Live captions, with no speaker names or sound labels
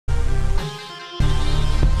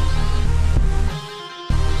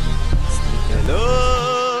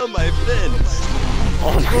fence.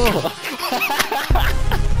 Oh my god.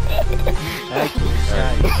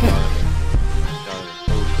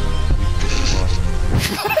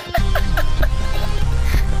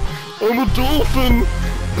 I'm a dolphin!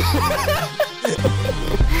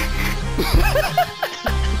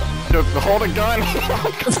 Hold a gun!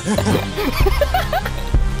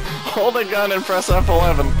 Hold a gun and press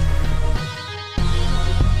F11.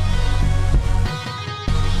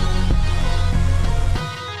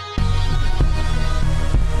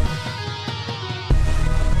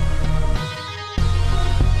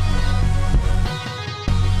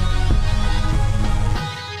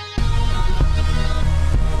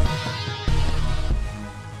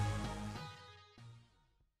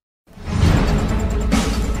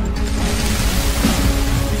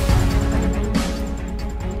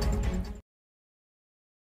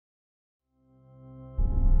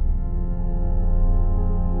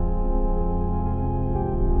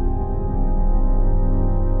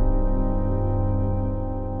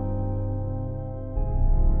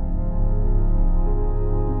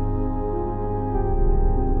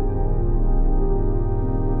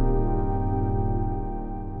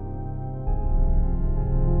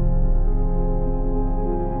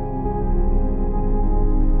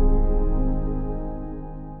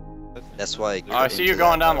 That's why. Oh, I see you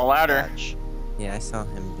going down the ladder. Patch. Yeah, I saw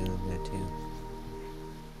him doing that too.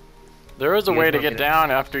 There is a way to get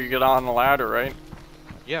down after you get on the ladder, right?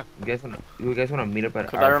 Yeah. You guys wanna meet up at?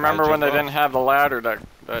 Because I remember when they didn't have the ladder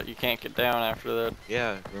that you can't get down after that.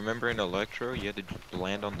 Yeah. Remember in Electro, you had to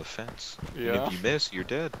land on the fence. Yeah. And if you miss, you're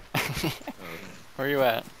dead. Where you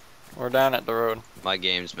at? We're down at the road. My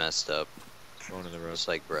game's messed up. Going to the road. Just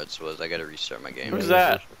like Brett's was. I gotta restart my game. Who's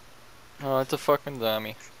that? Oh, it's a fucking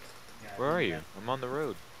zombie. Where are you? I'm on the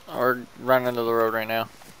road. We're running into the road right now.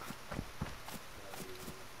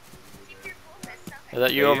 Is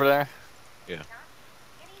that you over there? Yeah.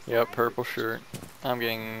 Yep, purple shirt. I'm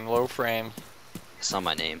getting low frames. It's not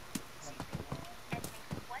my name.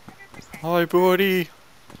 Hi, buddy.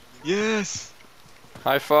 Yes!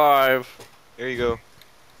 High five. There you go.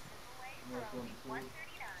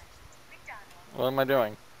 What am I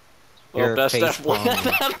doing? You're Well, that's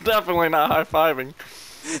definitely not high fiving.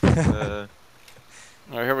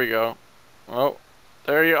 Alright, here we go. Oh,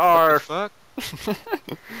 there you are. What the fuck?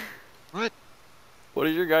 What? What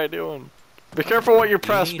is your guy doing? Be careful what you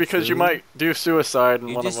press need because you food? might do suicide in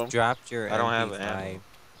You one of just them. dropped your I don't have MP5, ammo.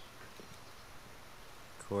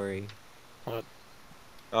 Corey. What?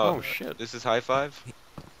 Oh, Oh, shit. This is high five?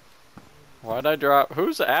 Why'd I drop?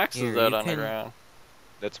 Whose axe Here, is that you on the can- ground?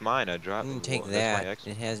 That's mine. I dropped You can it. take Well, that's my that. X.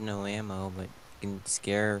 It has no ammo, but you can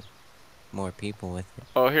scare more people with it.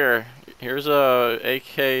 Oh, here. Here's a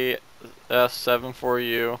AKS-7 for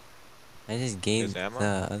you. I just gave There's ammo?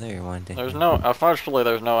 the other one to There's him. no, unfortunately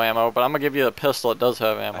there's no ammo, but I'm gonna give you the pistol, it does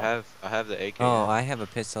have ammo. I have the AK. Oh, I have a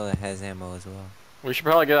pistol that has ammo as well. We should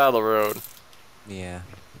probably get out of the road. Yeah.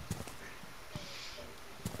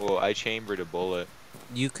 Well, I chambered a bullet.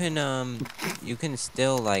 You can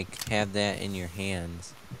still like have that in your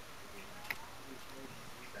hands.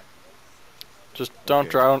 Just don't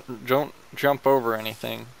don't jump over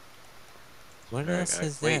anything. What Alright, else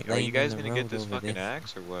is wait, that? are you laying guys on the gonna get road this over fucking there?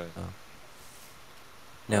 axe or what? Oh.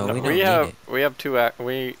 No, No, we don't need it. we have two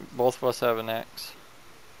both of us have an axe.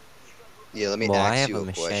 Yeah, let me Well, I ask have you a a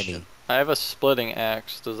machete. question. I have a splitting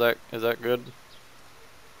axe. Is that good?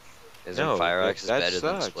 Isn't fire axe that better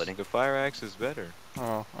than sucks. splitting? The fire axe is better. Oh,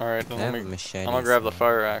 all right. I Then have let a me. machete. I'm gonna grab the so-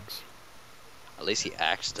 fire axe. At least he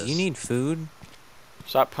axed us. Do you need food?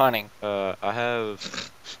 Stop punning. I have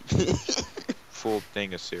full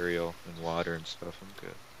thing of cereal and water and stuff. I'm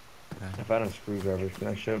good. I found a screwdriver. Can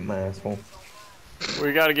I shove it in my asshole?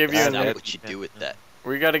 We gotta give you That's a not new. what you do with that.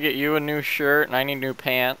 We gotta get you a new shirt, and I need new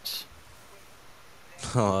pants.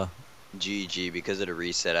 Oh, GG, because of the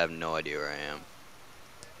reset, I have no idea where I am.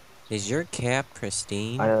 is your cap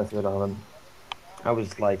pristine? I know that's what on him. I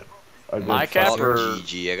was like a good My cap fucker. or-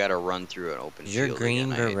 GG, I gotta run through an open Is your field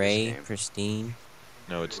green again. I hate this beret game. pristine?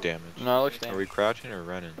 No, it's damaged. No, it looks Are we crouching or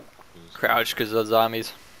running? crouch because of the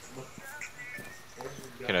zombies.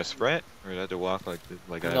 Can I sprint, or do I have to walk like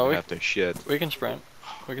I No, we- have to shit? We can sprint.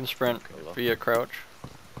 We can sprint Okay. via crouch.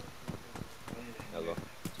 Hello.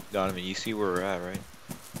 Donovan, you see where we're at, right?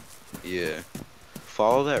 Yeah.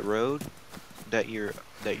 Follow that road that you're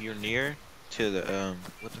near to the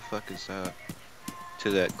what the fuck is that? To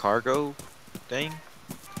that cargo thing,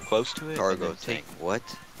 close to it. and Cargo then tank. take What?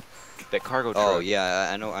 that cargo truck. Oh yeah,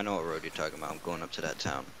 I know what road you're talking about. I'm going up to that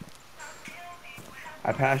town.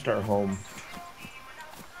 I passed our home.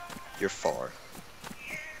 You're far.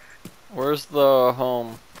 Where's the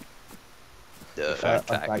home? The a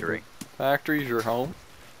factory. Factory's your home?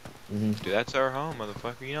 Mm-hmm. Dude, that's our home,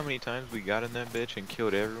 motherfucker. You know how many times we got in that bitch and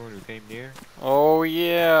killed everyone who came near? Oh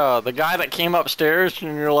yeah, the guy that came upstairs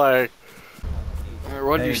and you're like,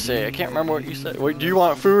 what did you say? I can't remember what you said. Wait, do you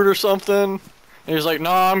want food or something? And he's like,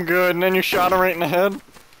 no, I'm good. And then you shot him right in the head.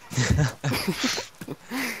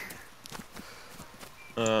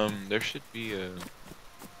 There should be a...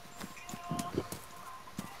 Hold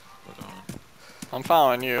on. I'm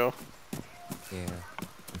following you. Yeah.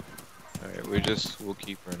 Alright, we'll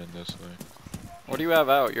keep running this way. What do you have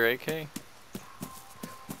out? Your AK?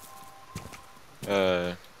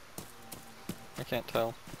 I can't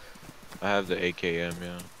tell. have the AKM,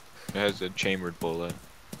 yeah. It has a chambered bullet.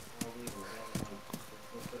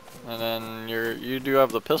 And then you do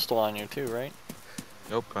have the pistol on you too, right?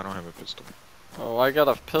 Nope, I don't have a pistol. Oh, I got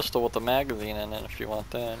a pistol with a magazine in it if you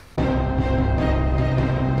want that.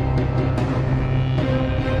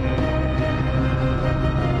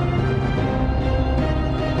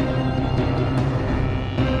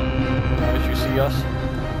 Did you see us?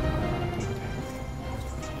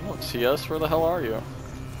 You don't see us? Where the hell are you?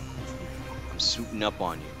 I'm suiting up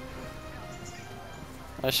on you.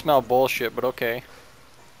 I smell bullshit, but okay.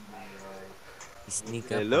 You sneak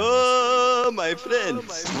up. Hello, my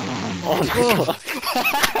friends. Oh my god.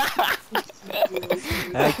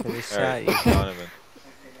 I could have shot Alright, you.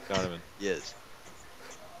 Donovan. Yes.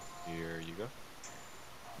 Here you go.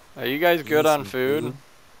 Are you guys good Need on some food?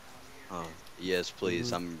 Oh, yes,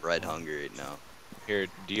 please. I'm red hungry right now. Here,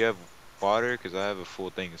 do you have water? Because I have a full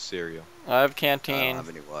thing of cereal. I have I canteen. don't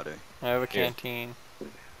have any water. I have a Here. canteen.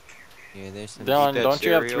 Yeah, there's some. Dylan, that don't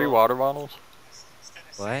you have 3 cereal. water bottles?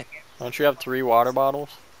 What? Don't you have 3 water bottles?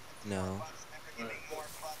 No.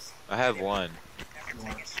 I have one.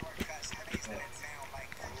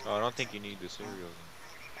 Oh, I don't think you need the cereal.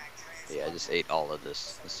 Yeah, I just ate all of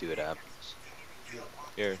this. Let's see what happens.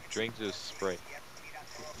 Here, drink this Sprite.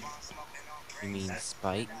 You mean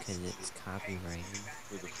spite? Cause it's copyrighted.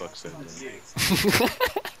 Who the fuck said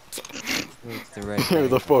that? It's the right Who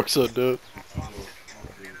the guy. fuck said that?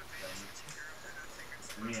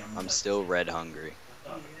 I'm still red hungry.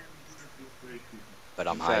 But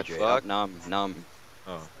I'm Fat hydrated. fuck. Now I'm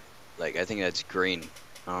Oh. like, I think that's green.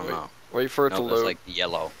 I don't know. Wait for it to No, it's load. like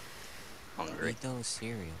yellow. Hungry. Eat those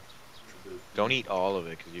cereals. Don't eat all of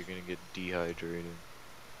it, because you're gonna get dehydrated.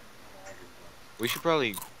 We should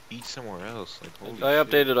probably eat somewhere else. Like, holy I shit.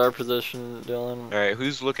 updated our position, Dylan. Alright,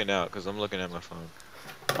 who's looking out? Because I'm looking at my phone.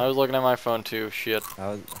 I was looking at my phone too. Shit.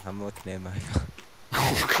 I'm looking at my phone.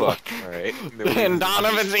 Oh Fuck. Alright. And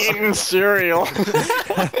Donovan's eating cereal.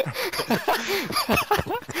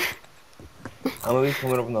 I'm gonna be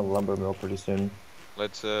coming up from the lumber mill pretty soon.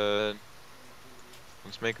 Let's get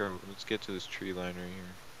to this tree line right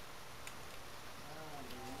here.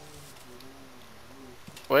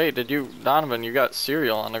 Wait, Donovan, you got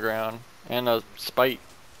cereal on the ground and a spite.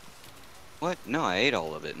 What? No, I ate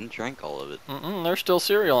all of it and drank all of it. There's still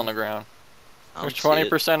cereal on the ground. I There's don't see it.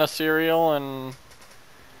 20% of cereal and...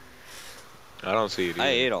 I don't see it either. I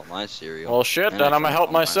ate all my cereal. Well shit, and then I I'm gonna drank help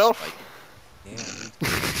all my myself. Spike. Yeah.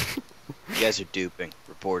 You guys are duping.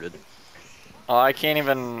 Reported. Oh, I can't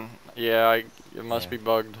even... Yeah, it must Yeah. be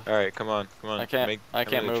bugged. Alright, come on. I can't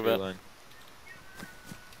move it. Alright.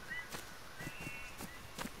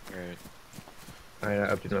 Alright,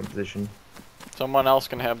 I updated my position. Someone else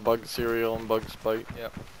can have bug cereal and bug spite.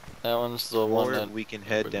 Yep. That one's the one Or that... we can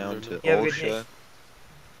head down to Yeah, we can OSHA.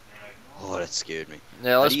 Oh, that scared me.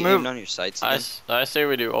 Yeah, How let's do you aim move. down your sights I, again? I say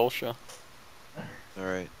we do OSHA.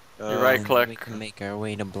 Alright. You're right. And click. We can make our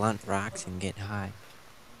way to Blunt Rocks and get high.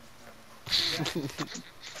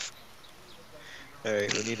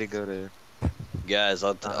 Alright, we need to go to... Guys,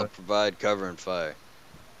 I'll provide cover and fire.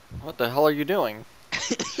 What the hell are you doing?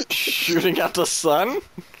 Shooting at the sun?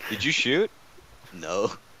 Did you shoot?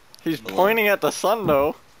 No. He's pointing at the sun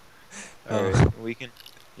though. Alright, we can...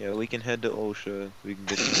 Yeah, we can head to OSHA. We can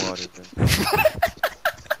get some water then.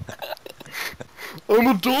 I'm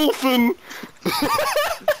a dolphin!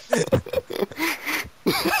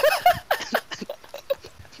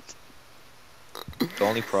 The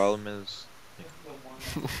only problem is...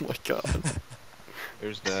 Oh my god.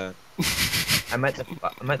 There's that. I'm at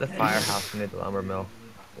the firehouse near the lumber mill.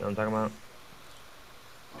 You know what I'm talking about?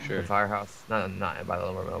 Sure. The firehouse. Not by the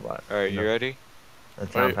lumber mill, but Alright, you ready? the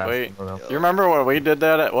town past Wait. the lumber mill. You remember when we did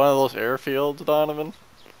that at one of those airfields, Donovan?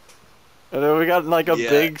 And then we got in like a Yeah.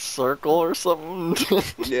 big circle or something.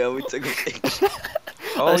 Yeah, we took a picture.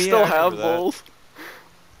 Oh, I yeah, still I have remember that. both.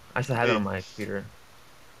 I still have it on my computer.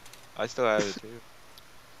 I still have it too.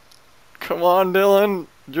 Come on, Dylan.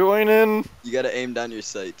 Join in. You gotta aim down your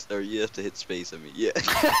sights, or you have to hit space, I mean. Yeah.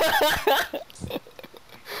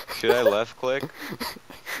 Should I left click?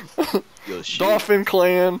 Yo, shoot. Dolphin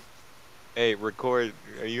Clan. Hey, record.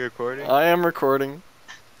 Are you recording? I am recording.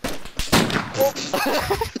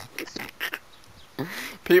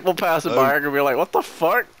 People passing by are gonna be like, what the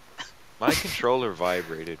fuck? My controller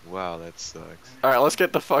vibrated. Wow, that sucks. Alright, let's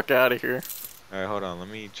get the fuck out of here. Alright, hold on. Let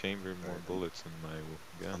me chamber more bullets in my I'm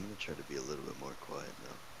gun. gonna try to be a little bit more quiet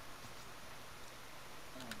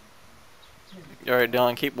now. Alright,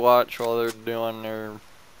 Dylan, keep watch while they're doing their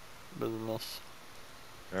business.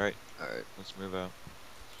 Alright, Alright. let's move out.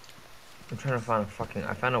 I'm trying to find a fucking.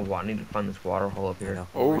 I found a. I need to find this water hole up here.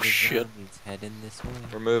 Oh, shit. He's heading this way.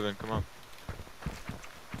 We're moving. Come on.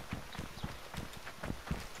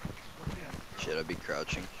 Should I be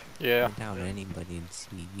crouching? Yeah. I doubt anybody would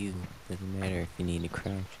see you. Doesn't matter if you need to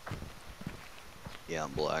crouch. Yeah,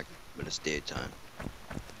 I'm black, but it's daytime.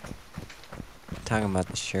 I'm talking about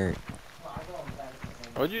the shirt.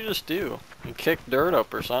 What'd you just do? You kicked dirt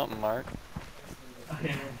up or something, Mark.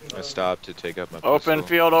 I stopped to take up my Open pistol.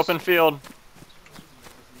 field, open field.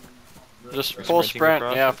 Just We're full sprinting sprint.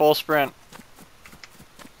 across Yeah, it? full sprint.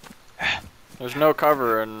 There's no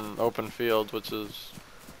cover in open fields, which is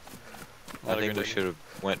I not a think good we idea. should have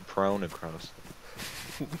went prone across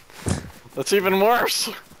That's even worse.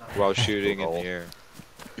 while shooting in the air.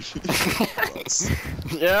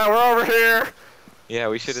 Yeah, we're over here. Yeah,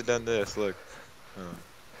 we should have done this. Look.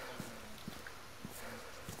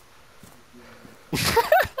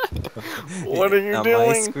 What are you On my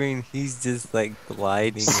doing? screen, he's just like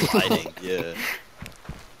gliding. Sliding, yeah.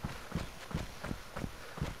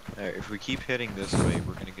 Alright, if we keep heading this way,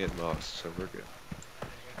 we're gonna get lost, so we're good.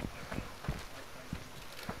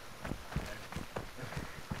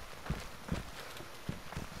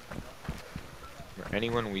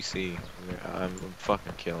 Anyone we see, I'm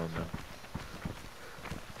fucking killing them.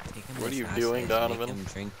 Take him What to are you Sasha's, doing, Donovan? Make him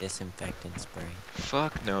drink disinfectant spray.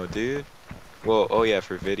 Fuck no, dude. Well, oh yeah,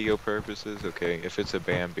 for video purposes, okay, if it's a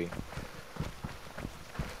Bambi.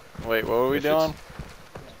 Wait, what were we If it's- doing?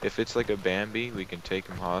 If it's like a Bambi, we can take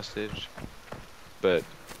him hostage. But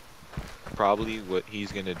probably what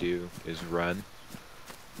he's gonna do is run.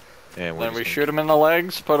 And we're Then we just shoot him in the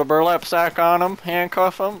legs, put a burlap sack on him,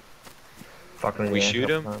 handcuff him. Fucking. we yeah, shoot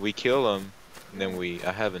him, huh? we kill him, and then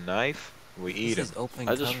I have a knife, we eat This him. is open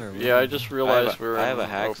I just, cover. yeah, I just realized we were I have in a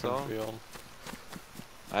an hacksaw. open field.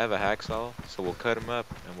 I have a hacksaw, so we'll cut him up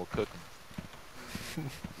and we'll cook him.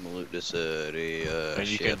 I'm gonna loot this area, And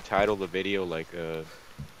you shit. can title the video like,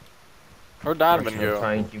 Where'd Donovan Fucking go?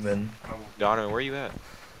 Trying human. Donovan, where you at?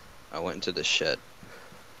 I went into the shed.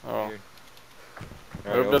 Oh, Here.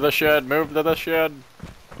 move to the shed, move to the shed.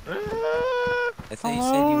 I thought you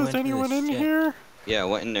said you Hello, went is to anyone the in shed. here? Yeah, I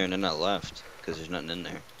went in there and then I left, because there's nothing in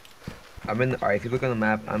there. I'm in. Alright, if you look on the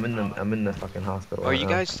map, I'm in the fucking hospital. Are right you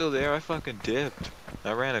now. guys still there? I fucking dipped.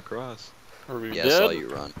 I ran across. Are we Yeah, I saw dead? you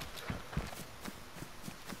run.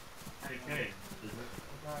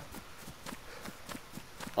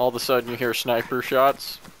 All of a sudden you hear sniper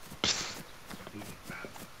shots.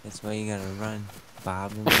 That's why you gotta run.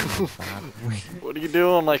 Bob and weave, bob and weave. What are you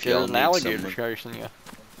doing? Like If y'all there's an need alligator someone- chasing you.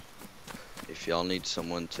 If y'all need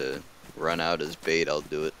someone to run out as bait, I'll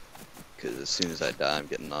do it. Because as soon as I die, I'm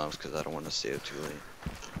getting off because I don't want to stay up too late.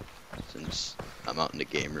 Since I'm out in the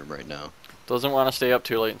game room right now. Doesn't want to stay up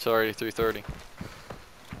too late. It's already 3:30.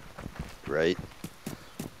 Right?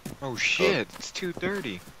 Oh shit, it's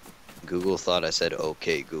 2:30. Google thought I said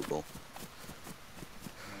okay, Google.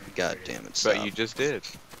 God damn it, stop. But you just did.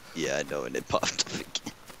 Yeah, I know, and it popped up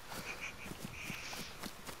again.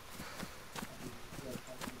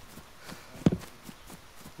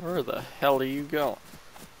 Where the hell are you going?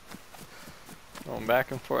 Going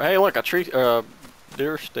back and forth. Hey, look, a tree,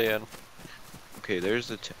 deer stand. Okay, there's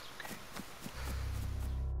the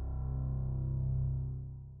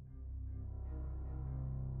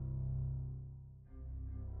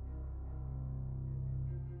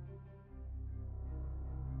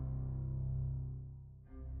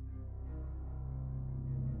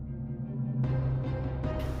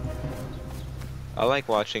I like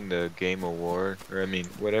watching the Game of War, or I mean,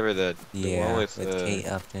 whatever the one Yeah, with, with Kate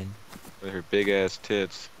Upton. with her big ass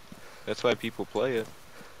tits. That's why people play it,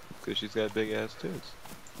 because she's got big ass tits.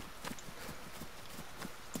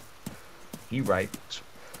 You right.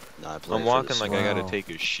 Nah, I play I'm for the walking like I gotta Wow. take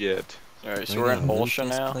a shit. Alright, so We we're in gotta loot Olsha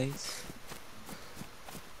this now. place?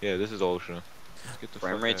 Yeah, this is Ultra. Let's get the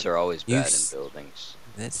Frame fuck rates out. are always You bad in s- buildings.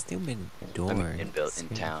 That's stupid I door. mean, in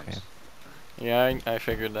towns. Yeah, I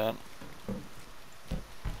figured that.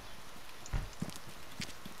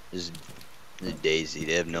 This is DayZ.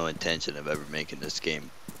 They have no intention of ever making this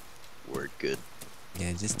game work good.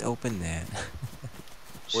 Yeah, just open that.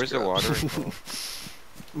 Where's the Scrubs. watering hole?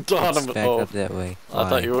 Donovan, It's back oh. up that way.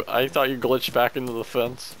 I thought you glitched back into the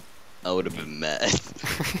fence. I would have been mad.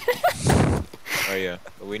 Oh yeah,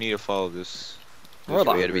 we need to follow this. Where we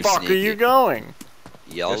gotta be the fuck are sneaky. you going?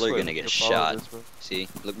 Y'all This are way, gonna we get can follow shot. this way. See?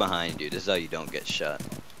 Look behind you. This is how you don't get shot.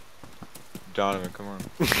 Donovan, come on.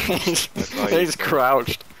 He's all you say.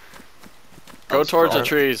 crouched. Go was towards the crouched.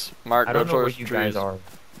 trees, Mark. I Go don't know where towards the you trees. guys are.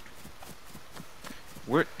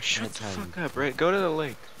 Shut That's the how fuck you- up, Brett. Go to the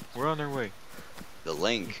lake. We're on our way. The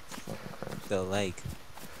link. The lake.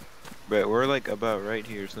 Brett, we're like about right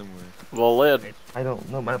here somewhere. The lid. I don't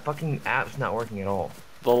know. My fucking app's not working at all.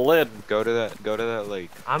 The lid. Go to that lake.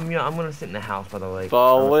 I'm gonna sit in the house by the lake.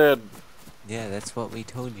 The lid. Yeah, that's what we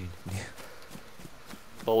told you.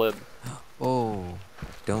 The lid. Oh,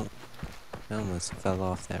 don't. I almost fell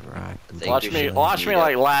off that rock. think Watch we me, should watch me meet up.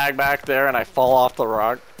 like lag back there, and I fall off the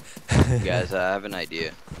rock. Guys, I have an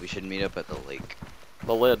idea. We should meet up at the lake.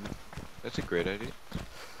 The lid. That's a great idea.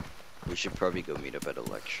 We should probably go meet up at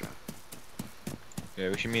Electra. Yeah,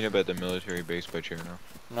 we should meet up at the military base by Chernarus.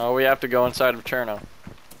 No, we have to go inside of Cherno.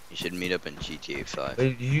 You should meet up in GTA 5.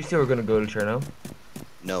 Wait, did you say we're gonna go to Cherno?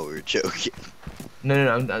 No, we were joking.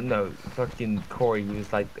 No. Fucking Corey, he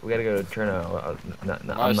was like, we gotta go to Cherno. No,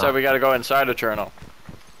 I I'm said not. we gotta go inside of Cherno.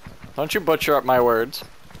 Don't you butcher up my words.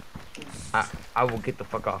 I will get the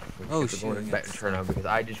fuck off. Oh, if we're going shit, back to Cherno because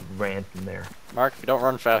I just ran from there. Mark, if you don't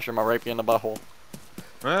run faster, I'm gonna rape you in the butthole.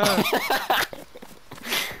 Ah,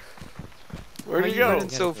 Where'd why you you go? running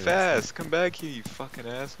so fast? Come back here, you fucking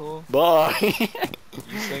asshole. Bye.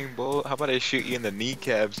 You saying bull? How about I shoot you in the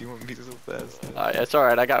kneecaps? You won't be so fast. It's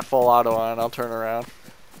alright, I got full auto on, I'll turn around.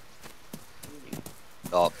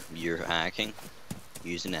 Oh, you're hacking?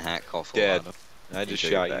 Using a hack called Dead. Fallout. I just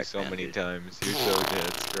Enjoy your shot you back, so man, many dude. times. You're so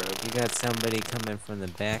dead, scrub. You got somebody coming from the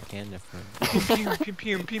back and the front. Pew,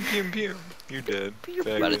 pew, pew, pew, pew, pew. You're dead.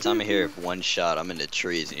 By the time I hear one shot, I'm in the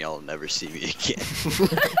trees and y'all will never see me again.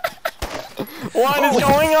 What is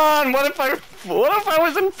going on? What if I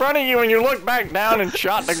was in front of you and you looked back down and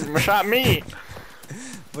shot me?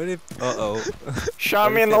 What if? Uh-oh. Shot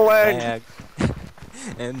What me if in the it leg. lagged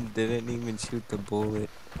and didn't even shoot the bullet.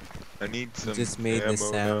 I need You some just made ammo the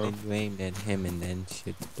sound now. and you aimed at him and then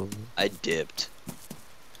shot the bullet. I dipped.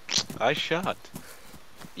 I shot.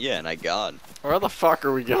 Yeah, and I got. Where the fuck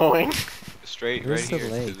are we going? Is Straight Where's right the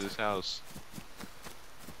here lake? to this house.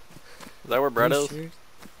 that where bread You is? sure?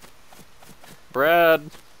 Bread.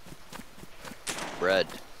 Bread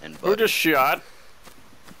and Who butter. just shot?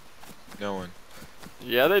 No one.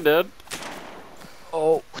 Yeah, they did.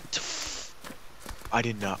 Oh, what the f? I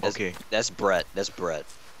did not. That's- Okay. That's Brett. That's Brett.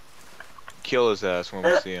 Kill his ass when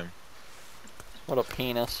we see him. What a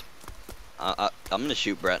penis. I'm gonna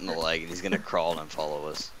shoot Brett in the leg and he's gonna crawl and follow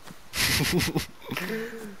us.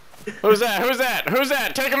 Who's that? Who's that? Who's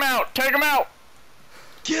that? Take him out! Take him out!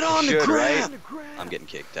 Get on the should, ground! I'm getting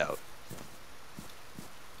kicked out.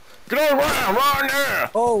 Get on the ground! Right there!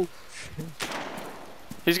 Oh!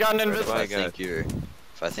 He's got an If invisible. I I got-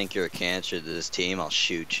 think you're a cancer to this team, I'll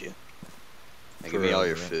shoot you. Now For give me all real,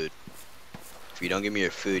 your bro. food. If you don't give me your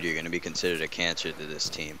food, you're gonna be considered a cancer to this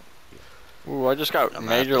team. Ooh, I just got I'm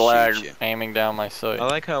gonna have major to lag shoot you. aiming down my sight. I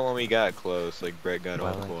like how when we got close, like Brett got all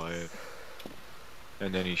Well, quiet.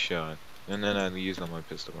 And then he shot. And then I used on my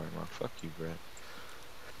pistol armor. Fuck you, Brett.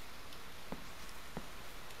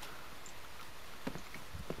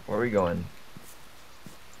 Where are we going?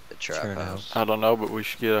 The trap Chernarus. house. I don't know, but we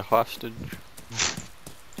should get a hostage.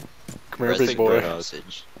 Come here, Brett's big the boy. good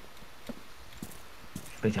hostage.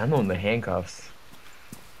 Bitch, I'm the one with the handcuffs.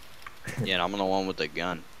 Yeah, and I'm the one with the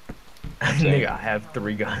gun. Nigga, I have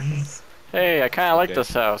 3 guns. Hey, I kind of like Okay. this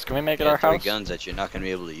house. Can we make it Yeah, our 3 house? guns that you're not gonna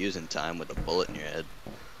be able to use in time with a bullet in your head.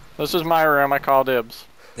 This is my room. I call dibs.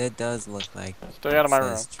 That does look like Stay out of my it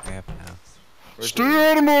room. says trap house. Where's Stay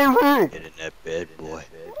the- out of my room! Get in that bed, boy.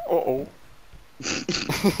 Uh-oh.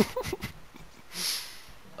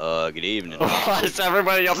 Good evening. It's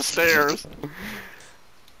everybody upstairs.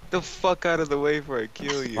 the fuck out of the way before I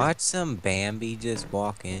kill you. Watch some Bambi just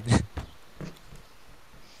walk in.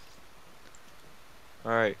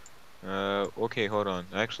 Alright. Okay, hold on.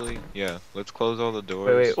 Actually, yeah. Let's close all the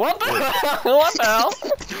doors. Wait. What the hell? What the hell?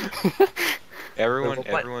 Everyone, What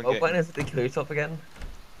everyone button get, is it to kill yourself again?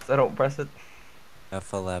 So I don't press it?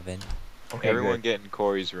 F11. Okay, everyone good. get in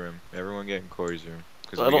Corey's room. Everyone get in Corey's room. I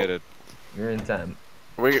Cause we don't- gotta, You're in time.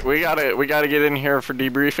 We gotta get in here for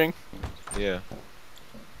debriefing. yeah.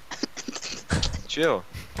 Chill.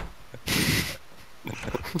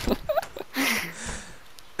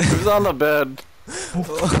 Who's on the bed?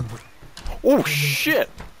 Oh shit!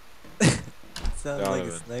 Sounds like a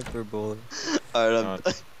Donovan. sniper bullet. Alright,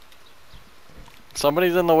 Uh,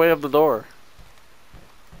 Somebody's in the way of the door.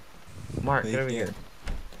 Mark, They get over can't. here.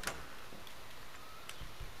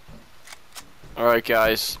 Alright,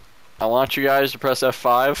 guys. I want you guys to press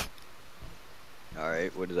F5.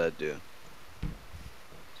 Alright, what did that do?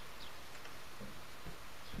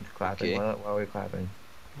 Just clapping. Okay. Why are we clapping?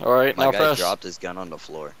 Alright, My now guy press. dropped his gun on the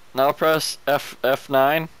floor. Now press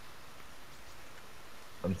F9.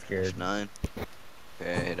 I'm scared. F9.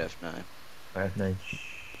 Okay, I hit F9. I have 9.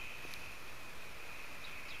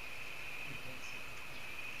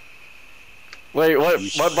 Wait,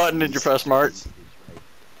 what button did you press, Mark?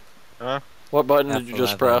 Huh? What button did you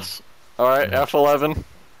just F11. press? Alright, F11.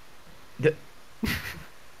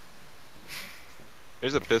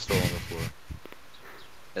 There's a pistol on the floor.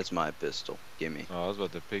 That's my pistol. Gimme. Oh, I was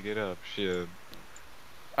about to pick it up. Shit.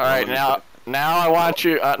 Alright, now I want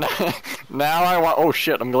you. Now I want. Oh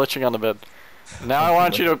shit! I'm glitching on the bed. Now I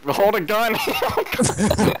want you to hold a gun.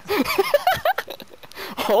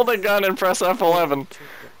 Hold a gun and press F11.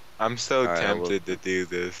 I'm so Alright, tempted to do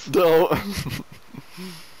this. Don't.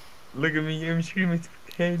 Look at me, I'm screaming.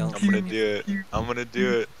 Don't I'm gonna do it. I'm gonna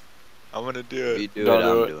do it. I'm gonna do If you it. do Don't it,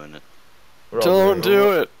 do I'm it. doing it. Don't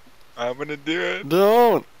do it. I'm gonna do it.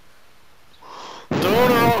 Don't.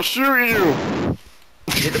 Don't, or I'll shoot you.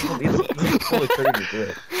 You have to pull the trigger to do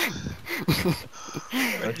it.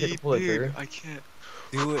 Don't you have to pull the trigger? I can't.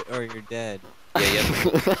 Do it or you're dead. Yeah,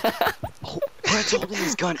 yeah. Oh, Brett's holding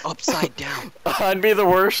his gun upside down. I'd be the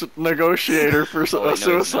worst negotiator for Oh, wait, no, he's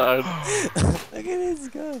suicide. Look at his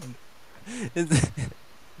gun.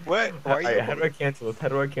 What? Why are you? How do I cancel this? How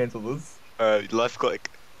do I cancel this? Left click.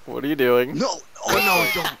 What are you doing? No!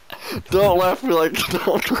 Oh no, don't! Don't laugh. Like,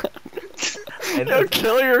 don't laugh. I know. You'll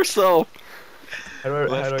kill yourself. How do I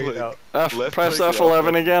Left get click. out? Left Press click, F11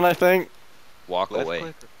 left again, I think. Walk Left away.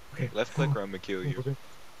 click. Okay. Left click or I'm gonna kill you.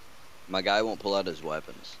 My guy won't pull out his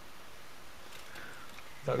weapons.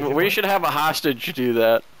 We should have a hostage do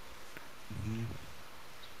that.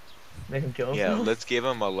 Make him kill Yeah, himself? let's give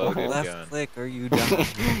him a loaded Left gun. click or you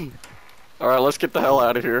die. Alright, let's get the hell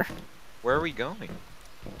out of here. Where are we going?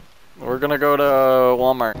 We're gonna go to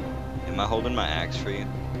Walmart. Am I holding my axe for you?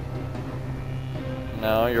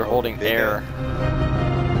 No, you're Oh, holding big air.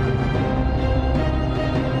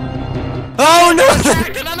 Oh no!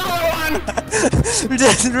 Attracted another one!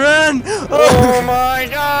 Just run! Oh my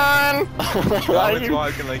god! Why Colin's you...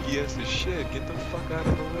 walking like he has to shit. Get the fuck out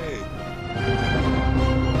of the way.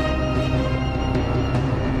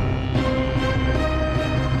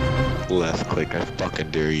 Left click, I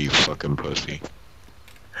fucking dare you, fucking pussy.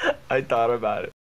 I thought about it.